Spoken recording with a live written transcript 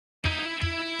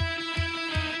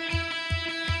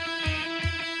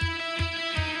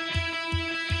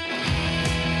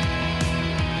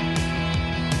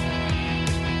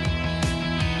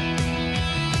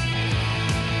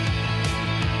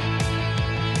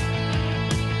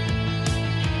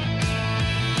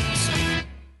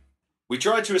We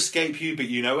tried to escape you, but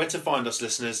you know where to find us,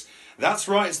 listeners. That's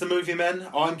right, it's the Movie Men.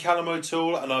 I'm Callum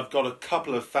O'Toole, and I've got a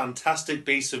couple of fantastic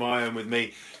beasts of my own with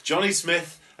me. Johnny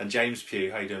Smith and James Pugh.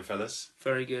 How you doing, fellas?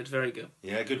 Very good, very good.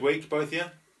 Yeah, good week, both of you?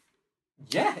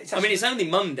 Yeah. It's only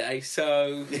Monday,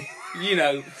 so,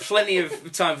 plenty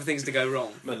of time for things to go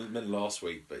wrong. Meant last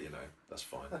week, but, that's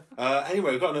fine.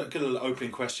 Anyway, we've got a little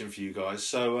opening question for you guys.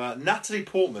 So, Natalie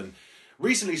Portman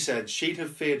recently said she'd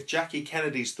have feared Jackie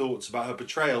Kennedy's thoughts about her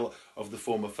portrayal of the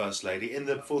former First Lady in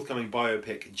the forthcoming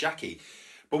biopic Jackie.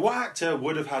 But what actor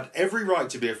would have had every right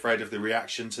to be afraid of the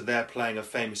reaction to their playing a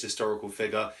famous historical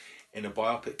figure in a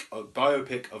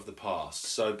biopic of the past?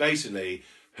 So basically,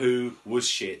 who was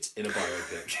shit in a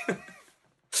biopic?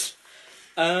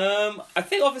 I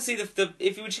think obviously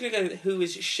if you were just going to go who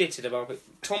is shit in a biopic,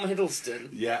 Tom Hiddleston.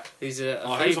 Yeah. Who's a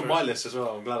he was on my list as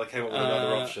well. I'm glad I came up with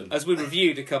another option. As we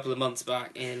reviewed a couple of months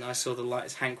back in I Saw the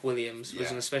Light, Hank Williams was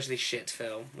Yeah. an especially shit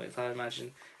film, which I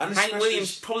imagine. And Hank especially-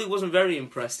 Williams probably wasn't very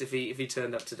impressed if he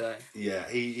turned up today. Yeah,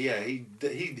 he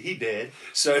did.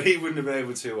 So he wouldn't have been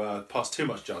able to pass too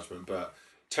much judgment, but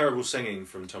terrible singing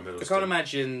from Tom Hiddleston. I can't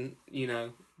imagine,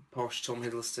 posh Tom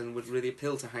Hiddleston would really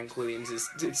appeal to Hank Williams'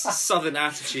 southern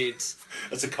attitudes.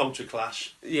 It's a culture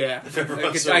clash. Yeah,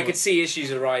 I could see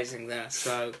issues arising there.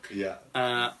 So yeah,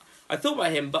 I thought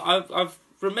about him, but I've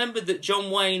remembered that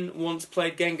John Wayne once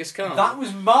played Genghis Khan. That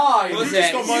was mine. Was you just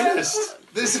it? got my list.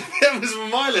 That was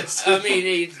my list. I mean,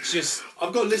 he just.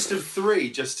 I've got a list of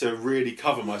 3 just to really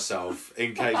cover myself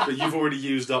in case, but you've already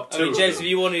used up 2. I mean, of James, them. if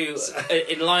you want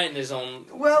to enlighten us on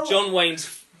Well- John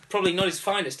Wayne's probably not his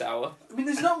finest hour. I mean,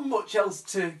 there's not much else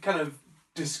to kind of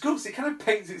discuss. It kind of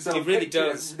paints itself. It really picture.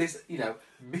 does. This,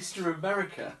 Mr.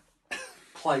 America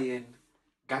playing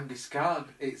Genghis Khan.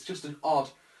 It's just an odd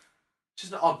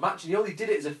match. And he only did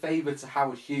it as a favour to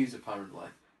Howard Hughes, apparently.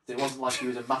 It wasn't like he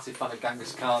was a massive fan of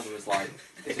Genghis Khan. It was like,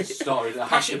 it's a story that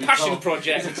has to be Passion told.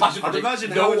 project. It's a passion I'd project. imagine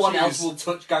no Howard one Hughes- else will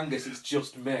touch Genghis. It's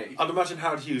just me. I'd imagine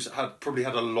Howard Hughes probably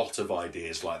had a lot of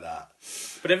ideas like that.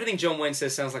 But everything John Wayne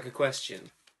says sounds like a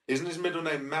question. Isn't his middle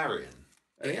name Marion?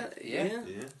 Yeah. Yeah,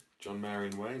 John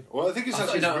Marion Wayne. Well, I think it's I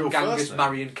actually thought his real Genghis first name.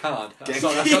 Marion Khan. Genghis-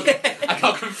 Sorry, I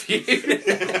got confused.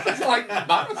 It's like,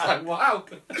 I was like, wow.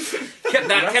 Kept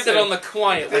that on the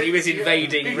quiet when he was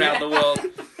invading around the world.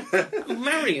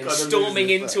 Marion Kinda storming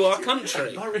losing into our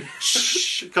country.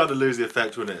 Shh, kind of lose the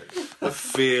effect, wouldn't it? The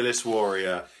fearless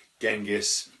warrior,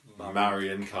 Genghis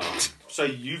Marion Khan. So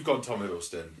you've gone Tom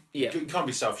Hiddleston. Yeah. You can't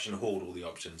be selfish and hoard all the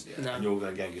options. No. And you're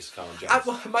going Genghis Khan. James.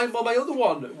 My other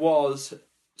one was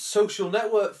Social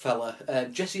Network fella,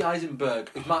 Jesse Eisenberg,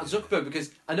 with Mark Zuckerberg,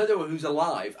 because I know there were who's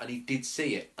alive and he did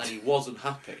see it and he wasn't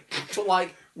happy. But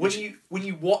like when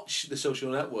you watch the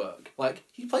Social Network, like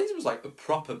he plays him as like a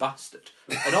proper bastard,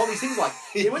 and all these things like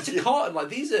they went to court and like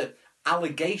these are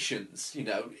allegations,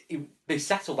 they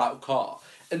settled out of court,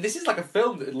 and this is like a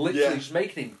film that literally just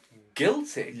making him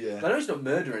guilty. Yeah. I know it's not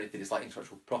murder or anything; it's like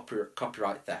intellectual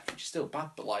copyright theft, which is still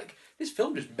bad. But like this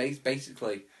film just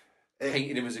basically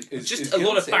painted him as Just a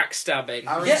lot of backstabbing.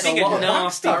 Aaron Just being a Sorkin-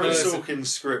 nasty Aaron person.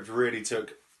 Sorkin's script really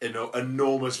took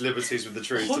enormous liberties with the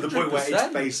truth to the point where it's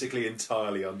 100%. basically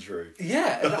entirely untrue.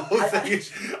 Yeah, The whole thing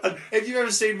is, and if you've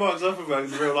ever seen Mark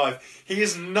Zuckerberg in real life, he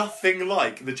is nothing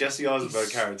like the Jesse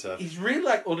Eisenberg character. He's really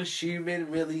like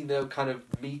unassuming, really kind of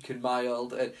meek and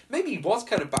mild, and maybe he was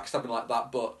kind of backstabbing like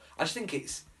that. But I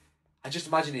just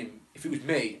imagine him. If it was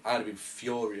me, I'd have been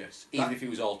furious, even if it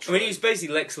was all I true. mean, he was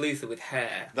basically Lex Luthor with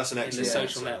hair. That's an in the excellent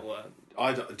Social answer.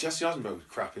 Network. Jesse Eisenberg was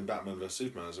crap in Batman vs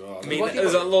Superman as well. I mean, Well,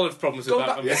 there's a lot of problems with Go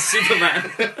Batman back- vs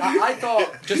Superman. I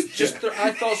thought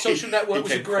I thought Social Network he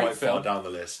was a came great quite far film. down the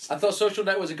list. I thought Social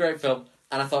Network was a great film,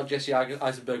 and I thought Jesse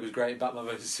Eisenberg was great in Batman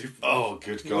vs Superman. Oh,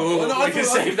 good God. Oh, Well, no, I can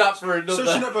save that for another.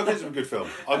 Social Network is a good film.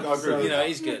 I agree with that.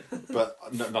 He's good. But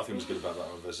nothing was good about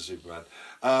Batman vs Superman.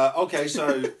 Okay,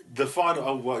 so the final...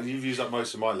 Oh, well, you've used up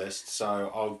most of my list,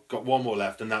 so I've got one more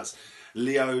left, and that's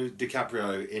Leo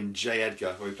DiCaprio in J.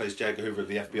 Edgar, where he plays J. Edgar Hoover of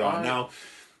the FBI. Right. Now,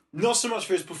 not so much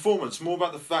for his performance, more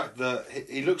about the fact that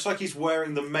he looks like he's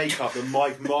wearing the makeup that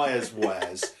Mike Myers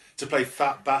wears to play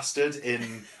Fat Bastard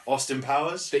in Austin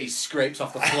Powers. That he scrapes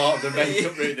off the floor of the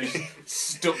makeup room and it's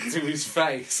stuck to his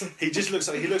face. He just looks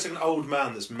like an old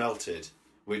man that's melted,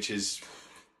 which is,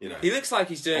 He looks like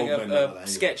he's doing Old men like that a anyway.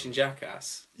 sketch in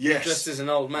Jackass. Yes. Dressed as an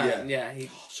old man. Yeah.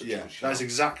 Yeah, That's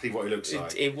exactly what he looks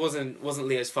like. it wasn't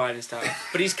Leo's finest hour.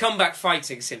 But he's come back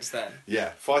fighting since then.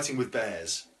 Yeah, fighting with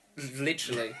bears.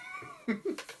 Literally.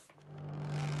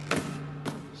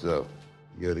 So,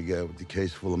 you're the guy with the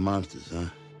case full of monsters, huh?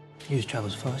 Yours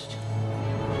travels first.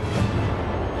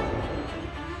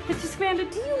 Mr. Scamander,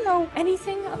 do you know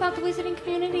anything about the wizarding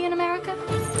community in America?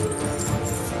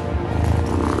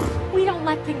 We don't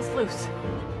let things loose.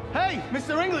 Hey,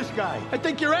 Mr. English guy, I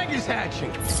think your egg is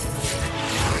hatching.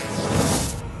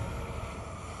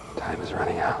 Time is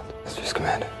running out. Mr.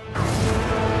 Scamander.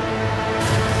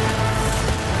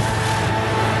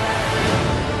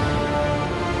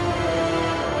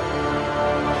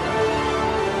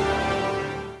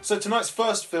 So tonight's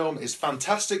first film is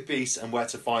Fantastic Beasts and Where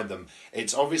to Find Them.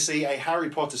 It's obviously a Harry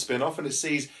Potter spin-off, and it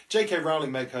sees J.K.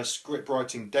 Rowling make her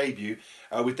script-writing debut,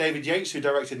 with David Yates, who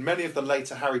directed many of the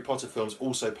later Harry Potter films,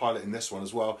 also piloting this one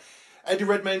as well. Eddie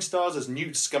Redmayne stars as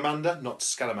Newt Scamander, not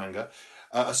Scamander,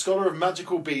 a scholar of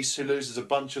magical beasts who loses a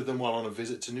bunch of them while on a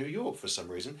visit to New York for some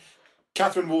reason.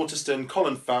 Catherine Waterston,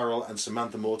 Colin Farrell and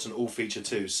Samantha Morton all feature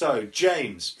too. So,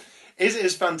 James, is it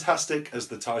as fantastic as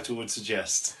the title would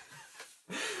suggest?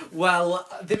 Well,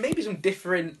 there may be some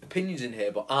different opinions in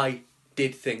here, but I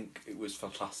did think it was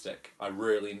fantastic. I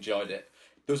really enjoyed it.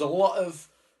 There was a lot of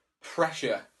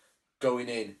pressure going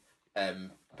in,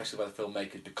 especially by the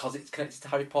filmmakers, because it's connected to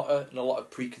Harry Potter and a lot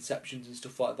of preconceptions and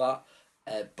stuff like that.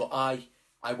 But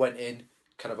I went in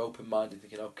kind of open-minded,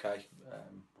 thinking, okay,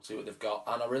 we'll see what they've got,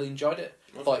 and I really enjoyed it.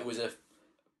 I thought it was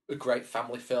a great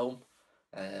family film.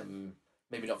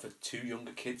 Maybe not for too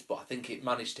younger kids, but I think it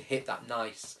managed to hit that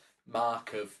nice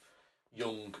mark of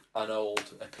young and old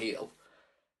appeal.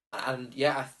 And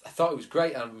yeah, I thought it was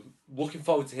great. I'm looking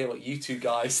forward to hear what you two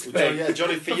guys think. Yeah,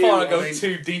 Johnny, for you, before I go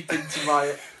too deep into my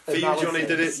for you,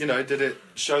 analysis. Johnny, did it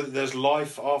show that there's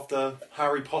life after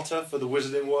Harry Potter for the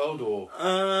Wizarding World, or?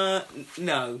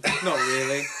 No, not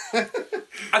really.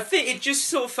 I think it just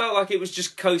sort of felt like it was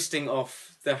just coasting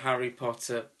off the Harry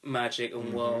Potter magic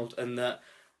and world, and that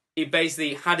it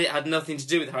basically, had it had nothing to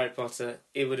do with Harry Potter,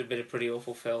 it would have been a pretty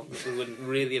awful film that we wouldn't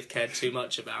really have cared too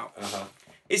much about.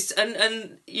 It's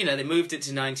and you know, they moved it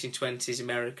to 1920s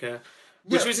America,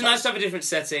 which was nice to have a different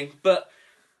setting, but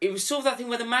it was sort of that thing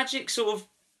where the magic sort of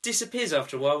disappears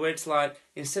after a while, where it's like,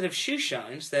 instead of shoe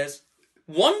shines, there's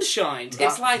wand shined.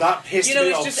 It's like, that pissed you know, me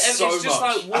it's off just so it's just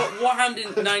much. like what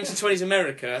happened in 1920s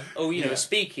America? Oh, you know, a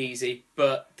speakeasy,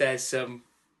 but there's some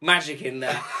magic in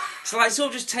there. So like, sort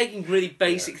of just taking really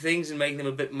basic things and making them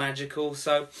a bit magical.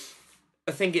 So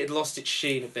I think it had lost its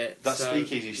sheen a bit. That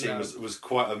speakeasy scene was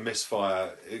quite a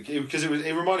misfire, because it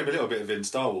reminded me a little bit of in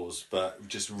Star Wars, but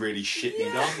just really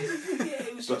shitty done.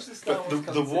 It was But, just a Star but Wars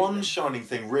the concept, wand shining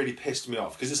thing really pissed me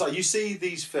off, because it's like, you see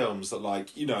these films that,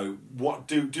 like, you know, what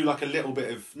do like a little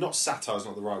bit of, not satire is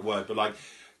not the right word, but like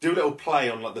do a little play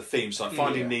on like the themes. So like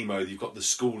Finding Nemo, you've got the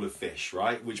school of fish,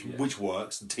 right, which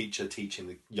works. The teacher teaching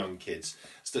the young kids,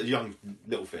 young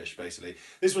little fish, basically.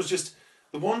 This was just,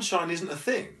 the wand shine isn't a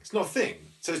thing. It's not a thing.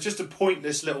 So it's just a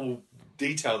pointless little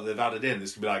detail that they've added in.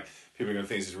 This could be like, people are going to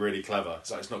think this is really clever.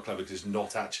 It's like, it's not clever because it's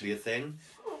not actually a thing.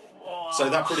 So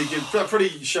that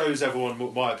pretty shows everyone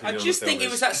what my opinion. I just think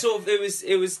it was that sort of,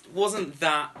 wasn't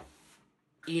that,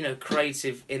 you know,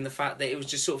 creative in the fact that it was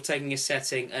just sort of taking a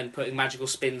setting and putting magical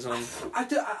spins on I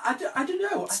don't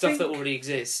know. stuff that already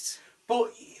exists.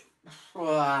 But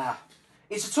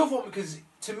it's a tough one, because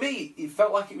to me it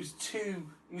felt like it was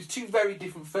two very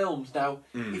different films. Now,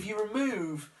 if you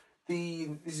remove this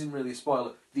isn't really a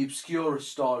spoiler, the obscure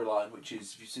storyline, which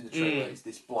is, if you've seen the trailer, it's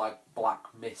this black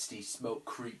misty smoke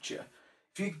creature.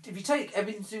 If you take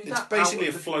everything to do with it's that, basically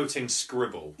a floating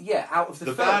scribble. Yeah, out of the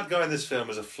film. The bad guy in this film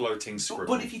is a floating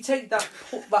scribble. But if you take that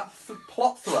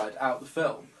plot thread out of the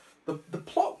film, the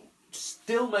plot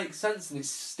still makes sense and it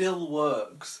still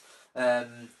works.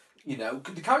 You know,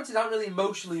 the characters aren't really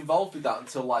emotionally involved with that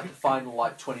until like the final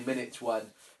 20 minutes, when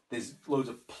there's loads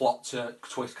of plot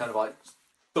twist kind of like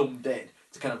thumbed in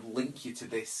to kind of link you to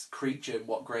this creature and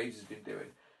what Graves has been doing.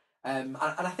 And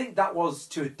I think that was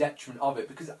to a detriment of it,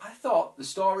 because I thought the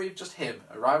story of just him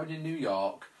arriving in New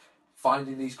York,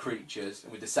 finding these creatures,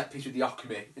 and with the set piece with the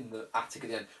alchemy in the attic at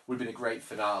the end, would have been a great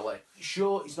finale.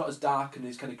 Sure, it's not as dark and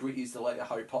as kind of gritty as the later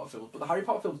Harry Potter films, but the Harry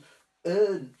Potter films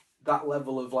earn that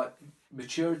level of like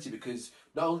maturity, because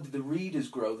not only did the readers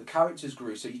grow, the characters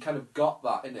grew, so you kind of got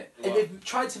that in it. And they've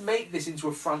tried to make this into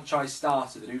a franchise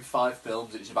starter. They're doing 5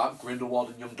 films, it's about Grindelwald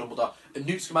and young Dumbledore, and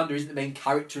Newt Scamander isn't the main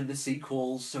character in the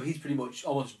sequels, so he's pretty much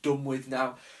almost done with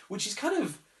now, which is kind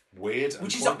of weird.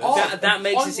 Which is odd. That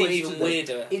makes it seem even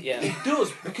weirder. It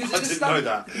does, because I didn't know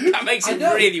that. That makes it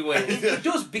really weird. It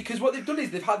does, because what they've done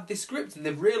is they've had this script and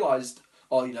they've realised,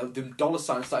 you know, the dollar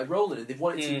signs started rolling, and they've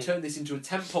wanted to turn this into a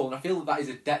temple, and I feel that is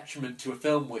a detriment to a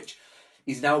film which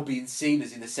is now being seen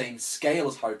as in the same scale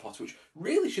as Harry Potter, which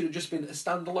really should have just been a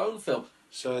standalone film.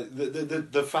 So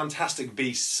the Fantastic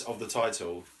Beasts of the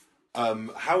title,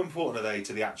 how important are they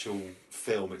to the actual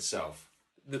film itself?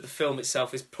 that the film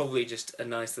itself is probably just a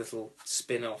nice little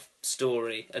spin-off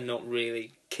story and not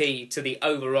really key to the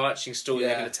overarching story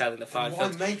they're going to tell in the five Why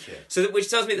films. make it? So which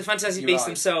tells me the Fantastic You're Beasts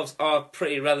right. themselves are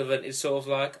pretty relevant. It's sort of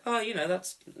like, oh, you know,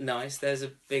 that's nice. There's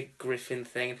a big griffin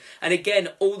thing. And again,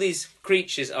 all these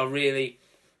creatures are really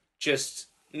just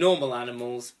normal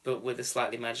animals, but with a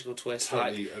slightly magical twist.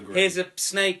 Totally like, agree. here's a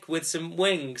snake with some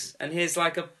wings, and here's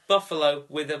like a buffalo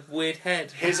with a weird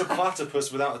head. Here's a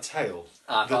platypus without a tail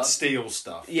Ah, that steals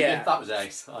stuff. Yeah. That was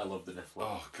ace. I love the Niffler.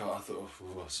 Oh god, I thought.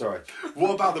 Oh, sorry.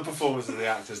 What about the performance of the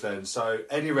actors then? So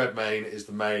Eddie Redmayne is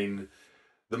the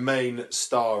main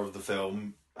star of the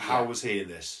film. How was he in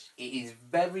this? It is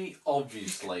very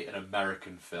obviously an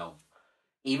American film.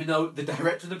 Even though the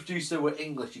director and the producer were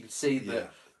English, you can see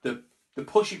that the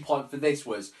pushing point for this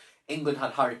was England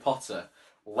had Harry Potter.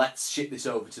 Let's ship this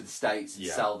over to the States and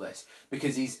sell this.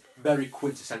 Because he's very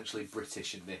quintessentially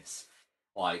British in this.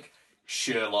 Like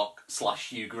Sherlock /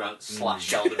 Hugh Grant /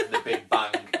 Sheldon from the Big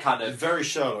Bang kind of Very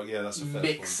Sherlock, yeah, that's a fair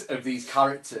mix point. of these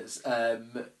characters.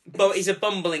 But he's a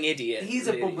bumbling idiot. He's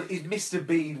really. he's Mr.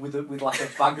 Bean with like a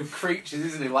bag of creatures,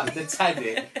 isn't he? Like the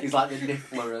Teddy, he's like the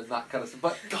Niffler and that kind of stuff.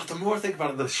 But God, the more I think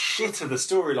about it, the shit of the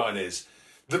storyline is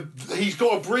he's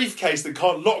got a briefcase that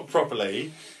can't lock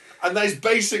properly, and there's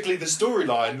basically the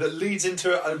storyline that leads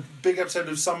into a big episode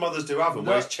of Some Mothers Do Have Them,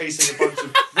 where he's chasing a bunch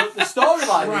of. the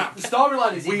storyline, Crap.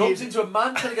 is he Weird. bumps into a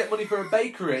man trying to get money for a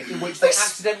bakery in which they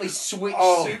accidentally switch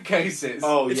Oh. suitcases.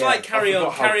 Oh, It's yeah, like I Carry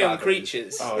On forgot how bad it is.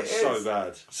 Creatures. Oh, it's It so is.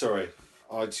 bad. Sorry,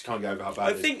 I just can't get over how bad I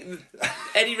it is. think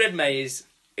Eddie Redmayne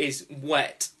is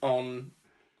wet on,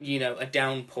 you know, a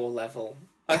downpour level.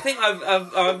 I think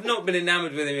I've not been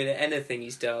enamoured with him in anything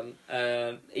he's done,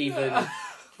 even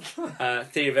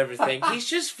Theory of Everything. He's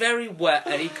just very wet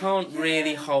and he can't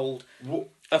really hold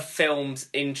a film's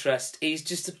interest. He's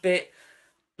just a bit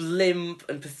limp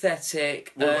and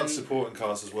pathetic. What about and supporting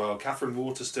cast as well? Catherine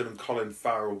Waterston and Colin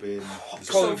Farrell being.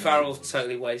 Colin Farrell's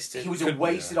totally wasted. He was a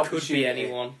wasted Could opportunity. be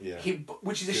anyone. Yeah.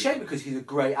 Which is a shame because he's a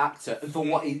great actor, and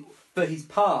for his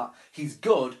part, he's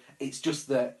good. It's just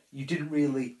that you didn't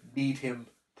really need him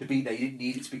to be there. You didn't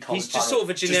need it to be Colin He's just Farrell. sort of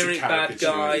a generic bad caricature,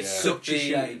 guy. yeah. Such a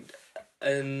shame.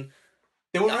 And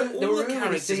There were all there the were really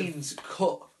characters are- scenes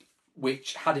cut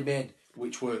which had him in,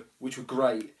 which were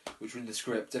great, which were in the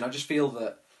script, and I just feel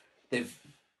that they've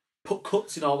put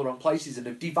cuts in all the wrong places and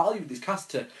have devalued this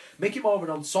cast to make it more of an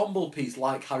ensemble piece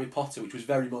like Harry Potter, which was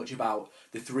very much about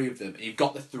the three of them. And you've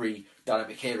got the three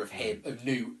dynamic here of him, of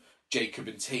Newt, Jacob,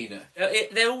 and Tina.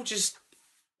 they're all just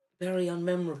very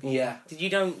unmemorable. Yeah. You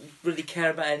don't really care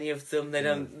about any of them. They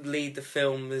don't lead the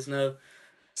film. There's no...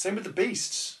 Same with the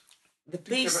Beasts. The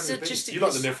Beasts are just... You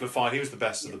like the Niffler fine, he was the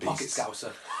best of the Pocket Beasts.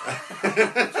 Scouser.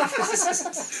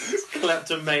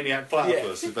 Kleptomaniac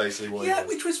platypus is basically what he Yeah,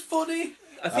 was. which was funny.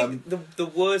 I think the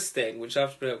worst thing, which I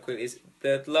have to bring up quickly, is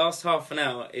the last half an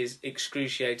hour is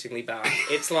excruciatingly bad.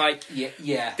 It's like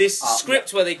Yeah. this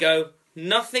script where they go,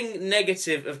 nothing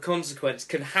negative of consequence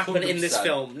can happen in this 100%.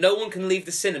 film. No one can leave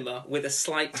the cinema with a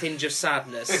slight tinge of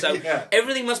sadness. So Yeah.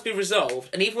 everything must be resolved,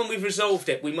 and even when we've resolved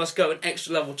it, we must go an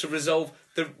extra level to resolve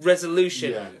the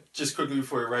resolution. Yeah. Just quickly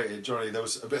before we rate it, Johnny, there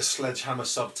was a bit of sledgehammer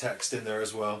subtext in there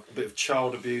as well. A bit of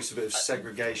child abuse, a bit of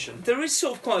segregation. There is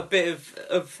sort of quite a bit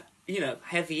of you know,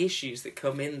 heavy issues that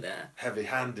come in there.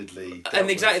 Heavy-handedly. dealt And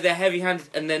exactly, with. they're heavy-handed,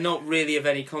 and they're not really of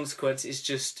any consequence. It's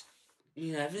just,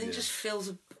 you know, everything just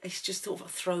feels... It's just sort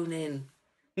of thrown in.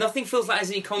 Nothing feels like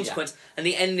there's any consequence, and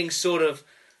the ending sort of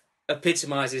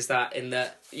epitomises that in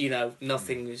that, you know,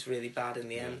 nothing is really bad in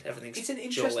the end. Everything's It's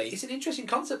an jolly. interesting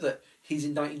concept that he's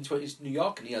in 1920s New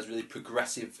York and he has really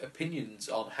progressive opinions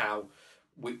on how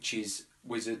witches,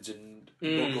 wizards, and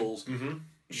muggles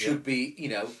should be, you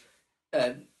know,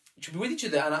 should be with each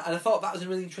other. And I thought that was a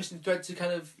really interesting thread to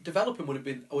kind of develop, and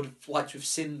I would have liked to have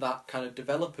seen that kind of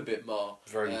develop a bit more.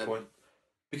 Very good point.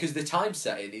 Because the time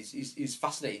setting is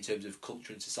fascinating in terms of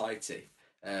culture and society,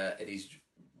 and is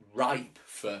ripe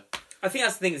for. I think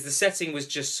that's the thing, is the setting was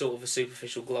just sort of a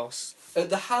superficial gloss. At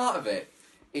the heart of it,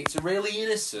 it's a really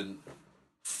innocent,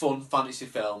 fun fantasy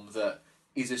film that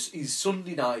is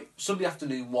Sunday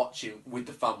afternoon watching with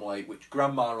the family, which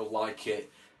grandma will like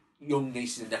it, young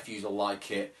nieces and nephews will like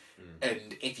it,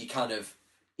 and if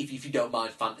you don't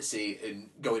mind fantasy and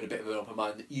go in a bit of an open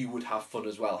mind, you would have fun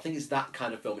as well. I think it's that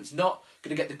kind of film. It's not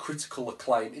going to get the critical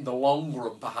acclaim in the long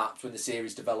run, perhaps, when the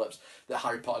series develops, that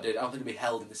Harry Potter did. I don't think it'll be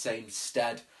held in the same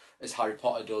stead as Harry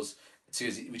Potter does,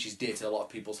 which is dear to a lot of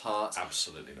people's hearts.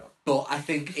 Absolutely not. But I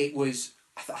think it was...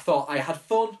 I thought I had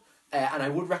fun, and I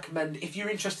would recommend, if you're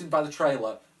interested by the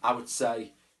trailer, I would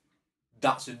say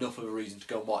that's enough of a reason to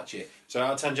go and watch it. So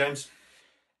out of 10, James?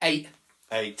 8.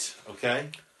 8. Okay.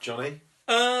 Johnny?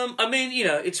 I mean,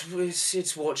 it's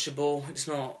watchable. It's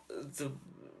not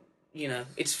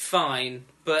it's fine,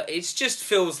 but it just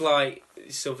feels like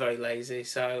it's still very lazy.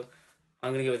 So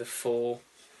I'm going to go with a 4.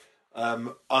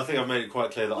 I think I've made it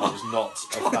quite clear that I was not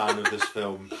a fan of this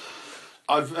film.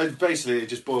 Basically, it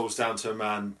just boils down to a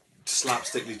man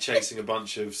slapstickly chasing a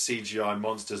bunch of CGI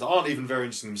monsters that aren't even very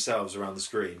interesting themselves around the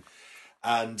screen.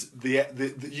 And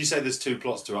you say there's 2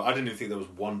 plots to it. I didn't even think there was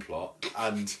 1 plot.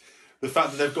 And the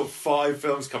fact that they've got 5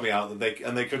 films coming out they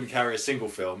couldn't carry a single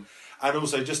film. And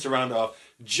also, just to round off,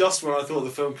 just when I thought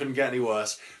the film couldn't get any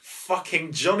worse,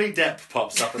 fucking Johnny Depp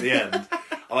pops up at the end.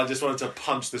 And I just wanted to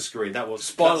punch the screen. That was...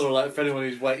 Spoiler alert for anyone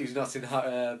who's not seen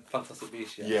Fantastic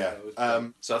Beasts yet. Yeah.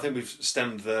 So I think we've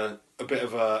stemmed a bit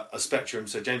of a spectrum.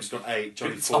 So James has got 8,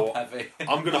 Johnny 4. Top-heavy.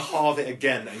 I'm going to halve it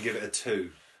again and give it a 2.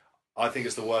 I think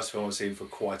it's the worst film I've seen for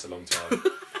quite a long time.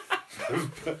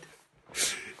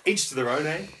 Each to their own,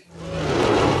 eh?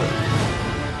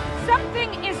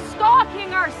 Something is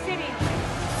stalking our city,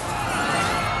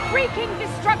 wreaking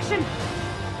destruction,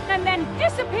 and then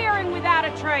disappearing without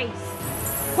a trace.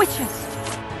 Witches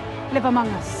live among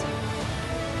us.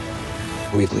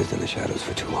 We've lived in the shadows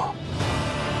for too long.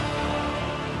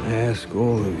 I ask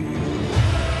all of you,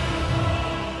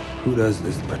 who does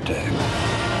this protect?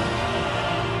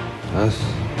 Us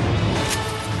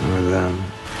or them?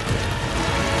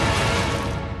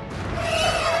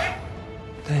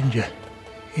 Danger.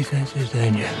 He senses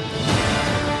danger.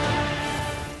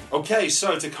 Okay,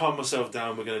 so to calm myself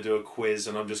down, we're going to do a quiz,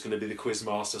 and I'm just going to be the quiz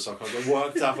master, so I can't get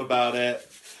worked up about it.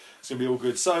 It's going to be all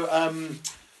good. So,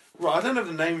 right, I don't have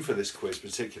the name for this quiz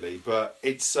particularly, but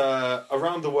it's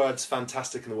around the words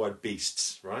fantastic and the word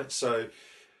beasts, right? So,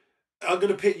 I'm going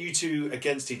to pit you two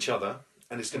against each other,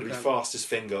 and it's going to be fastest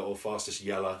finger or fastest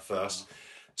yeller first.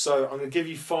 So, I'm going to give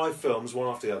you 5 films, one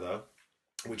after the other,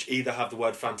 which either have the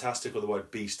word fantastic or the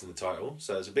word beast in the title.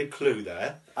 So, there's a big clue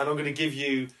there. And I'm going to give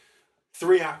you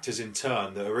 3 actors in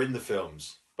turn that are in the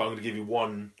films, but I'm going to give you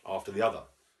one after the other.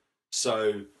 So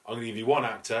I'm going to give you one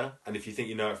actor, and if you think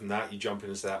you know it from that, you jump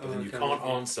into that, but then you can't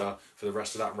answer for the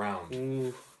rest of that round.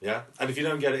 Ooh. Yeah? And if you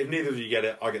don't get it, if neither of you get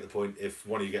it, I get the point. If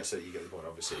one of you gets it, you get the point,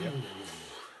 obviously. Yeah?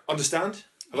 Understand?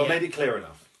 Have I made it clear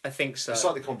enough? I think so. It's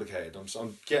slightly complicated.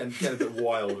 I'm getting a bit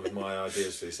wild with my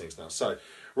ideas for these things now. So,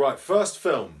 right, first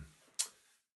film.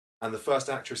 And the first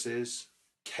actress is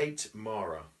Kate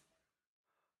Mara.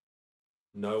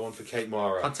 No one for Kate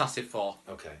Mara. Fantastic Four.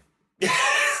 Okay.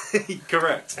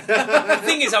 Correct. The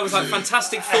thing is, I was like,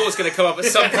 Fantastic Four is going to come up at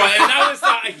some point, and I was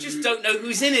like, I just don't know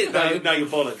who's in it though. No, you're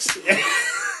bollocks.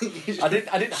 I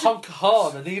didn't honk a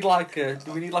horn. Do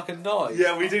we need like a noise?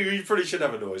 Yeah, we do. You probably should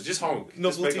have a noise. Just honk.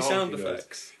 Novelty Just make a sound honky noise.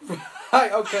 effects.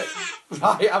 Right, okay.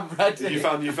 Right, I'm ready.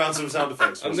 You found some sound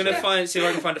effects. I'm going to see if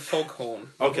I can find a foghorn.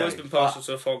 Okay. I've always been partial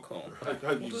to a foghorn. I hope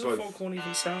What you does a both. foghorn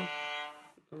even sound?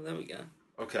 Oh, there we go.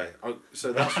 Okay,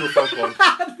 so that's your foghorn.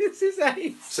 This is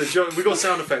ace. So John, we've got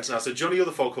sound effects now. So Johnny, you're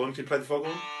the foghorn. Can you play the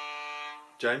foghorn?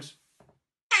 James?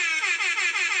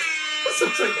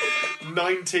 Sounds like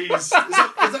 90s. Is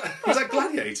that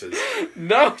Gladiators?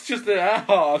 No, it's just an air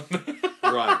horn.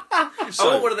 Right. I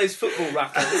want one of those football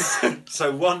rackets.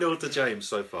 So 1-0 to James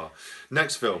so far.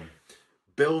 Next film.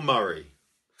 Bill Murray.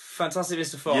 Fantastic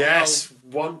Mr. Fox. Yes.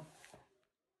 One.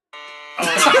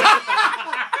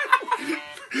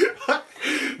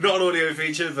 Not an audio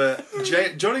feature, but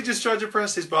Johnny just tried to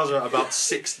press his buzzer about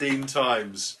 16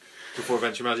 times before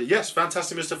Adventure Magic. Yes,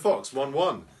 Fantastic Mr. Fox,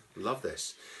 1-1. Love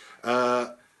this.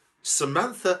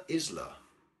 Samantha Isla,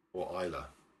 or Isla.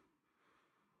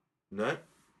 No,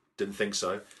 didn't think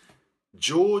so.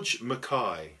 George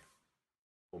Mackay,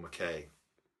 or McKay.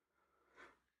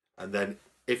 And then,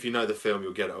 if you know the film,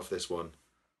 you'll get it off this one.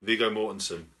 Viggo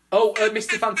Mortensen. Oh,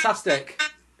 Mr. Fantastic.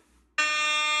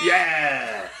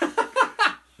 Yeah!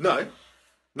 No,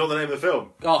 not the name of the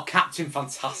film. Oh, Captain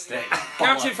Fantastic.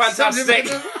 Captain Fantastic.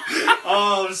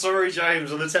 Oh, I'm sorry,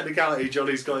 James. On the technicality,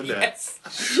 Johnny's got in there. Yes.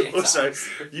 Shit. Also,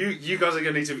 you guys are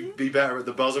going to need to be better at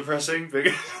the buzzer pressing.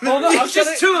 Because Oh, no, I'm It's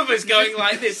just trying 2 of us going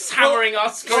like this, hammering our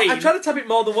screen. I'm trying to tap it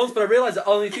more than once, but I realise that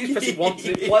only if you press it once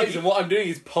and it plays, and what I'm doing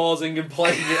is pausing and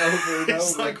playing it over and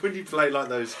it's over. like when you play like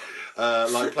those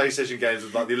like PlayStation games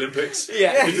with like the Olympics.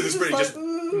 Yeah. You do the It's sprint, like, just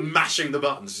mashing the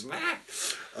buttons.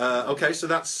 Okay, so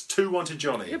that's 2-1 to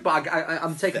Johnny. Yeah, but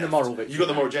I'm taking the moral victory. You got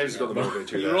the moral. James has got the moral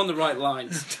victory. You're there. on the right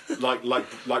lines. like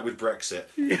with Brexit.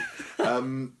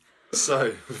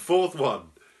 So the 4th one,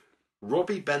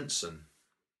 Robbie Benson.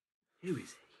 Who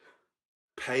is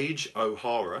Paige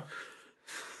O'Hara.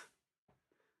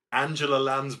 Angela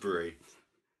Lansbury.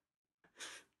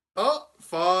 Oh,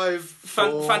 5,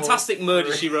 4, Fantastic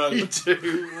Murder, She Wrote. 3,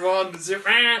 2, 1, 0.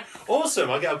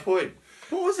 Awesome, I get a point.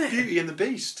 What was it? Beauty and the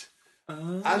Beast.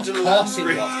 Angela Of course it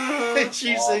Lansbury. was.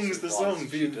 She Of course sings it the was. song She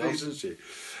Beauty and the does. Beast, doesn't she?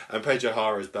 And Paige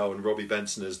O'Hara as Belle and Robbie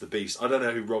Benson as the Beast. I don't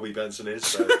know who Robbie Benson is,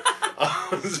 so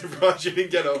I'm surprised you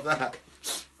didn't get off that.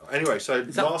 Anyway, so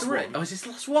Is that last 3? one. Oh, is this the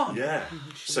last one? Yeah.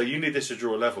 So you need this to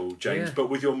draw a level, James, Yeah. but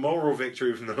with your moral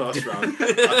victory from the last round,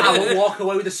 I will walk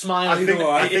away with a smile I either think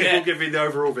way. we'll give you the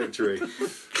overall victory.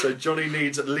 So Johnny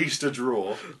needs at least a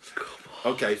draw.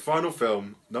 Okay, final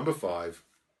film, number 5.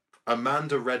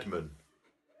 Amanda Redman.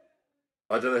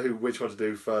 I don't know which one to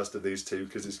do first of these two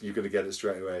because you're going to get it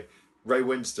straight away. Ray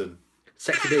Winston.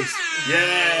 Sexy Beast.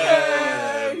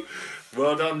 Yeah!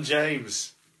 Well done,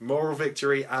 James. Moral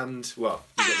victory and, well,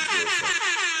 you got the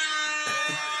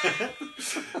draw,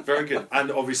 so. Very good.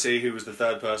 And obviously, who was the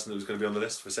third person that was going to be on the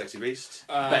list for Sexy Beast?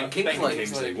 Ben Kingsley.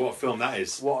 Kingsley. What a film that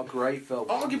is. What a great film.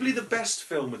 Arguably the best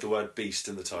film with the word beast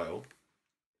in the title.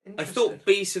 I thought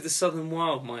Beast of the Southern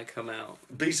Wild might come out.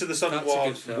 Beast of the Southern That's a good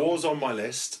Wild film. was on my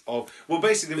list of... Well,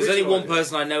 basically... the There's only original one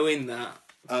person I know in that.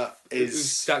 idea, Who's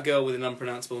is that girl with an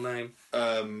unpronounceable name?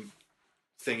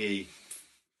 Thingy...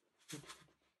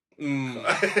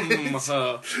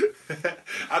 Her.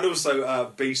 And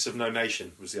also Beasts of No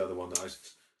Nation was the other one that I...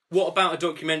 What about a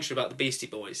documentary about the Beastie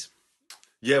Boys?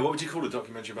 Yeah, what would you call a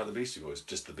documentary about the Beastie Boys?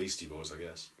 Just the Beastie Boys, I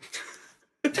guess.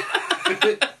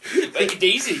 Make it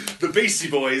easy. The Beastie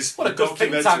Boys, What a good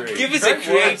think documentary. tank. Give us a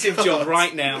creative job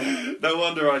right now. No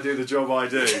wonder I do the job I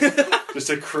do. Just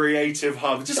a creative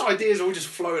hub. Just ideas all just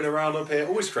floating around up here.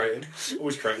 Always creating.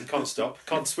 Always creating. Can't stop.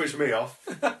 Can't switch me off.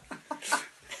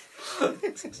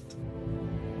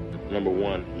 Number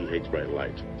 1, he hates bright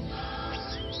light.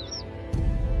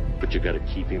 But you gotta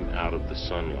keep him out of the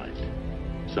sunlight.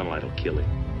 Sunlight will kill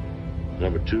him.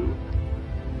 Number 2,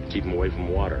 keep him away from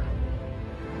water.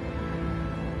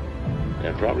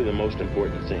 And probably the most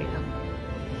important thing,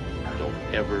 don't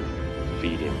ever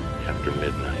feed him after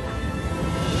midnight.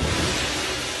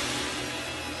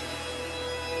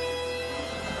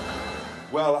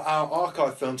 Well, our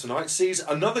archive film tonight sees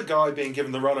another guy being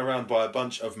given the runaround by a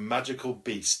bunch of magical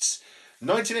beasts.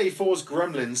 1984's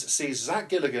Gremlins sees Zach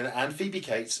Gilligan and Phoebe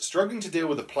Cates struggling to deal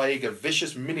with a plague of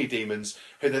vicious mini-demons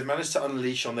who they've managed to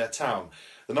unleash on their town.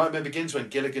 The nightmare begins when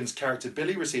Gilligan's character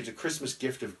Billy receives a Christmas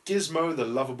gift of Gizmo, the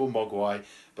lovable Mogwai,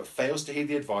 but fails to heed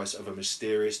the advice of a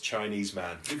mysterious Chinese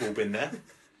man. We've all been there.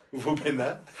 We've all been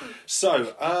there.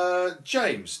 So,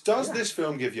 James, does this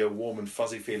film give you a warm and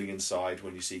fuzzy feeling inside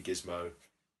when you see Gizmo?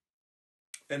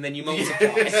 And then you multiply.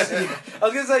 I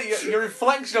was going to say, your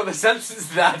reflection on the sentence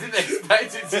there, I didn't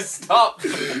expect it to stop.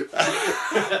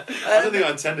 I don't think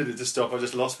I intended it to stop, I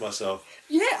just lost myself.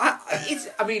 Yeah,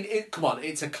 come on,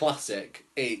 it's a classic.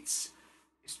 It's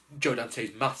Joe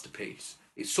Dante's masterpiece.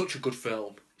 It's such a good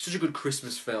film. It's such a good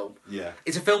Christmas film. Yeah.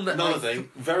 It's a film that... Another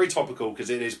thing, very topical because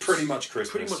it is pretty much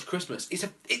Christmas. Pretty much Christmas. It's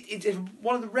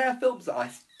one of the rare films that I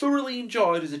thoroughly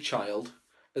enjoyed as a child,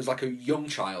 as like a young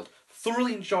child,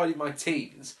 thoroughly enjoyed in my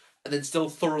teens, and then still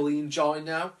thoroughly enjoy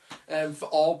now, for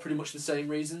all pretty much the same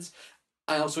reasons.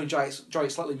 I also enjoy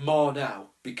it slightly more now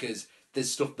because there's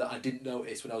stuff that I didn't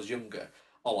notice when I was younger,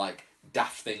 or like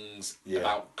daft things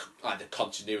about either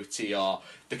continuity or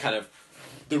the kind of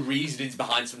the reasonings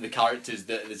behind some of the characters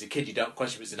that as a kid you don't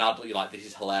question, but as an adult you're like, this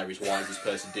is hilarious, why is this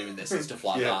person doing this, and stuff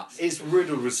like that. It's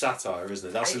riddled with satire, isn't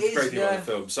it? That's the great thing about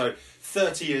the film. So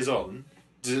 30 years on,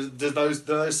 do those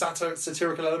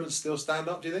satirical elements still stand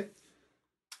up, do you think?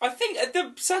 I think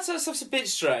the satire stuff's a bit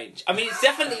strange. I mean, it's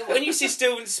definitely... when you see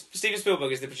Steven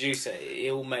Spielberg as the producer,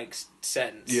 it all makes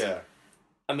sense. Yeah.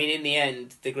 I mean, in the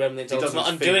end, the Gremlins' does ultimate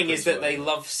his undoing is that fingerprints they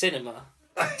love cinema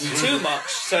too much,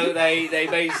 so they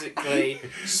basically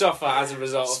suffer as a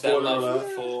result of their Spoiler love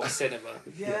alert. for cinema.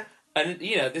 Yeah. And,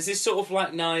 you know, there's this sort of,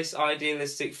 like, nice,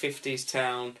 idealistic 50s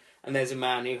town, and there's a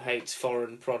man who hates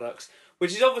foreign products,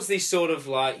 which is obviously sort of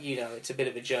like, you know, it's a bit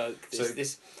of a joke. But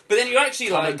then you're actually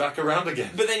Coming like... back around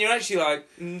again. But then you're actually like,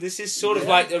 this is sort of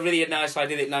like a really nice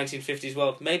idea that 1950s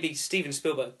world. Maybe Steven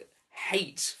Spielberg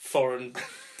hates foreign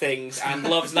things and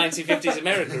loves 1950s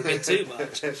America a bit too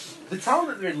much. The town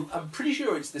that they're in, I'm pretty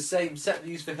sure it's the same set they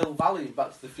used for Hill Valley in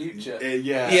Back to the Future.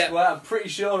 Yeah. Well, I'm pretty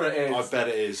sure it is. I bet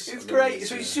it is. It's great.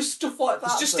 So it's just stuff like that.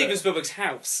 It's just Steven Spielberg's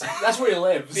house. That's where he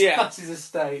lives. Yeah. That's his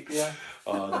estate, yeah.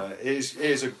 Oh, no. It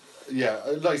is a... Yeah,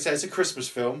 like I said, it's a Christmas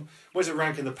film. Where's it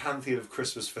rank in the pantheon of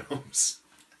Christmas films?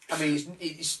 I mean,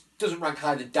 it doesn't rank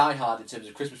higher than Die Hard in terms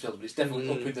of Christmas films, but it's definitely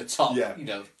up in the top. Yeah. You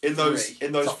know, In those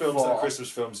top films that 4. are Christmas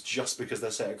films, just because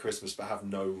they're set at Christmas, but have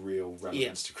no real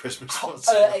relevance to Christmas.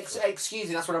 Excuse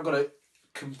me, that's what I've got to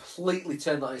completely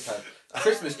turned that on its head.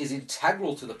 Christmas is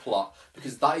integral to the plot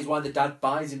because that is why the dad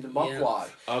buys him the Mogwai.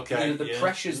 Okay. You know, the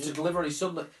pressures to deliver on his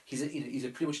son. That he's a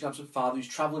pretty much an absent father who's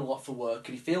travelling a lot for work,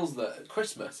 and he feels that at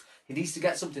Christmas he needs to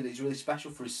get something that's really special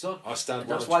for his son. I stand and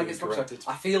that's well why and he gets truly corrected.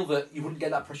 I feel that you wouldn't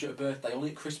get that pressure at a birthday,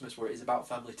 only at Christmas where it is about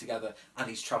family together, and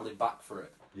he's travelling back for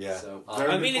it. Yeah. So, Very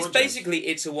I mean, it's important. basically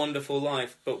It's a Wonderful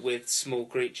Life, but with small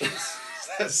creatures.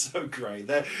 That's so great.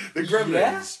 The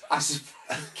Gremlins.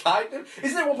 Yeah, kind of.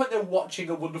 Isn't there one point they're watching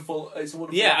It's a Wonderful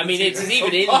Yeah, I Life mean, on it's TV?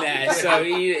 even in there, so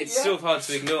it's Yeah. sort of hard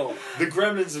to ignore. The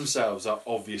Gremlins themselves are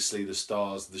obviously the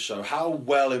stars of the show. How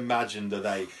well imagined are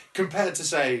they compared to,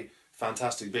 say,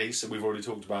 Fantastic Beasts? And we've already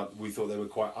talked about. We thought they were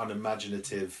quite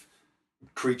unimaginative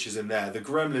creatures in there. The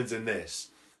Gremlins in this.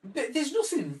 There's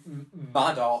nothing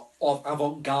mad or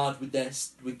avant-garde with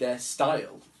their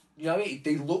style. You know what I mean?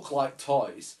 They look like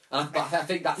toys. And I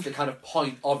think that's the kind of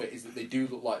point of it, is that they do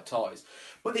look like toys.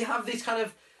 But they have this kind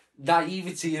of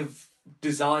naivety of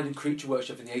design and creature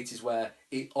workshop in the 80s where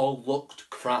it all looked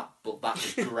crap, but that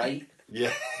was great.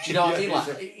 Yeah. Do you know what I Yeah, mean?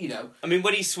 Like, you know. I mean,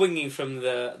 when he's swinging from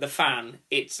the fan,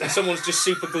 it's someone's just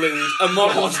super glued a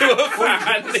model to a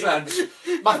fan. 100%.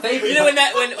 My favourite. You know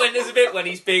when there's a bit when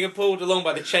he's being pulled along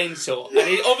by the chainsaw,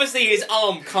 and obviously his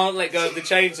arm can't let go of the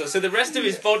chainsaw, so the rest of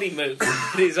his body moves,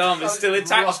 but his arm is still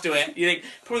attached to it. You think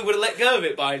probably would have let go of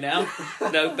it by now.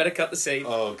 No, better cut the scene.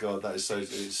 Oh god, that is so.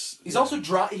 He also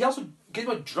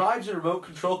drives a remote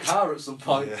control car at some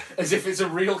point, Yeah. as if it's a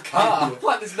real car.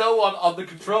 Like there's no one on the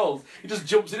controls. He just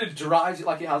jumps in and drives it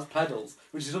like it has pedals,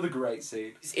 which is another great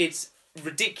scene. It's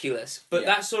ridiculous, but Yeah.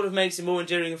 that sort of makes it more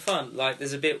endearing and fun. Like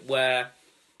there's a bit where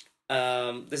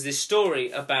there's this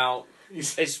story about.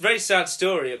 It's a very sad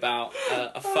story about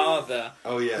a father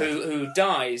Oh, yeah. who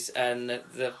dies, and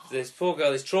this poor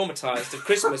girl is traumatised of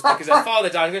Christmas because her father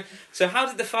died. So how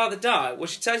did the father die? Well,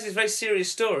 she tells this very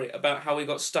serious story about how he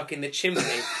got stuck in the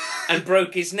chimney and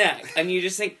broke his neck. And you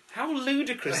just think, how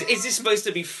ludicrous. Is this supposed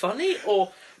to be funny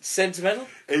or sentimental?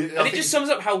 And it just sums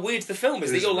up how weird the film is.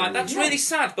 It That is you're like, really that's weird. really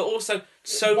sad, but also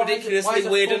so Why is ridiculously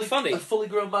a weird and fully- funny. A fully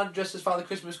grown man dressed as Father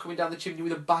Christmas coming down the chimney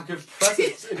with a bag of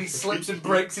presents, and he slips and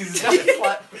breaks his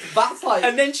neck. That's like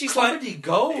And then she's like, comedy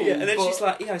gold. yeah, and then but- she's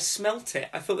like, yeah, I smelt it.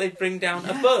 I thought they'd bring down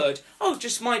a bird. Oh,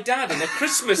 just my dad in a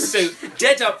Christmas suit,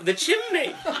 dead up the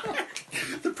chimney.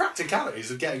 The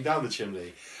practicalities of getting down the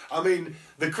chimney. I mean,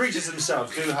 the creatures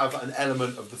themselves do have an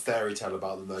element of the fairy tale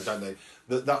about them, though, don't they?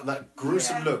 That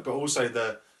gruesome look, but also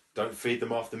the don't feed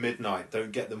them after midnight,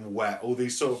 don't get them wet, all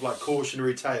these sort of like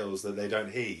cautionary tales that they don't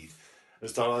heed and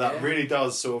stuff like that. Yeah. Really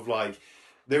does sort of like,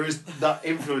 there is that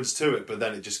influence to it, but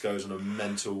then it just goes on a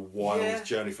mental wild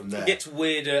journey from there. It gets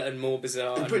weirder and more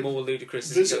bizarre and But more ludicrous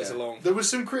as it goes along. There was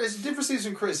some criticism. Did receive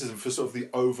some criticism for sort of the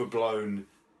overblown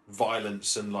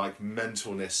violence and like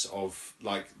mentalness of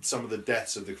like some of the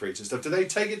deaths of the creatures and stuff. Do they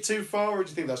take it too far, or do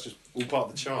you think that's just all part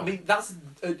of the charm? I mean, that's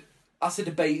a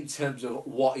debate in terms of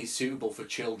what is suitable for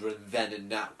children then and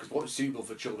now. Because what was suitable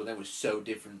for children then was so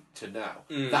different to now.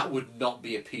 That would not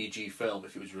be a PG film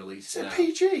if it was released is now. it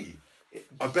PG?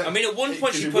 I bet. I mean, at one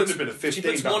point she it puts- wouldn't have been a 15 she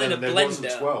puts back one then, in a and there wasn't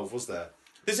blender. 12, was there?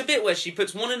 There's a bit where she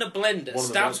puts one in a blender, One in a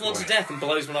stabs one to microwave. death, and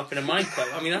blows one up in a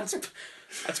microwave. I mean,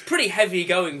 that's pretty heavy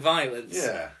going violence.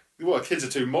 Yeah. Well, kids are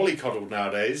too mollycoddled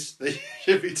nowadays. They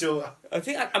should be too.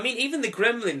 I mean, even the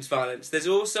Gremlins violence. There's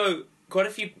also quite a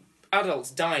few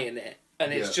adults die in it,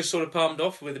 and it's Yeah. just sort of palmed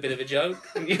off with a bit of a joke.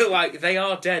 And you're like, they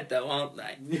are dead though, aren't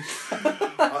they?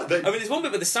 I mean, there's one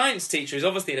bit where the science teacher is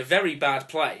obviously in a very bad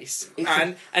place,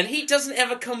 and he doesn't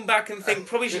ever come back and think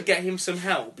probably should get him some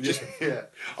help. Just Yeah,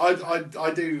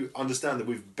 I do understand that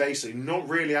we've basically not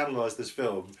really analysed this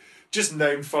film, just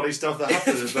named funny stuff that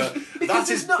happens, but that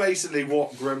is basically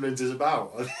what Gremlins is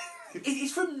about.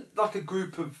 It's from like a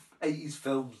group of 80s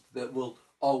films that will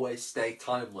always stay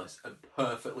timeless and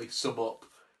perfectly sum up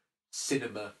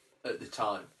cinema at the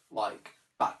time, like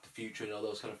Back to the Future and all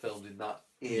those kind of films in that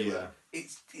era.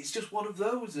 It's just one of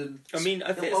those, and I mean, I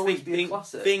it'll always think be a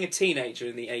classic. being a teenager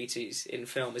in the 80s in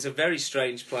film is a very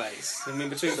strange place. I mean,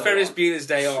 between So Ferris odd. Bueller's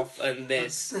Day Off and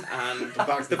this, and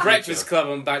Back to The the Breakfast Future. Club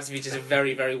and Back to the Future is a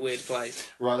very, very weird place.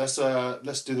 Right, let's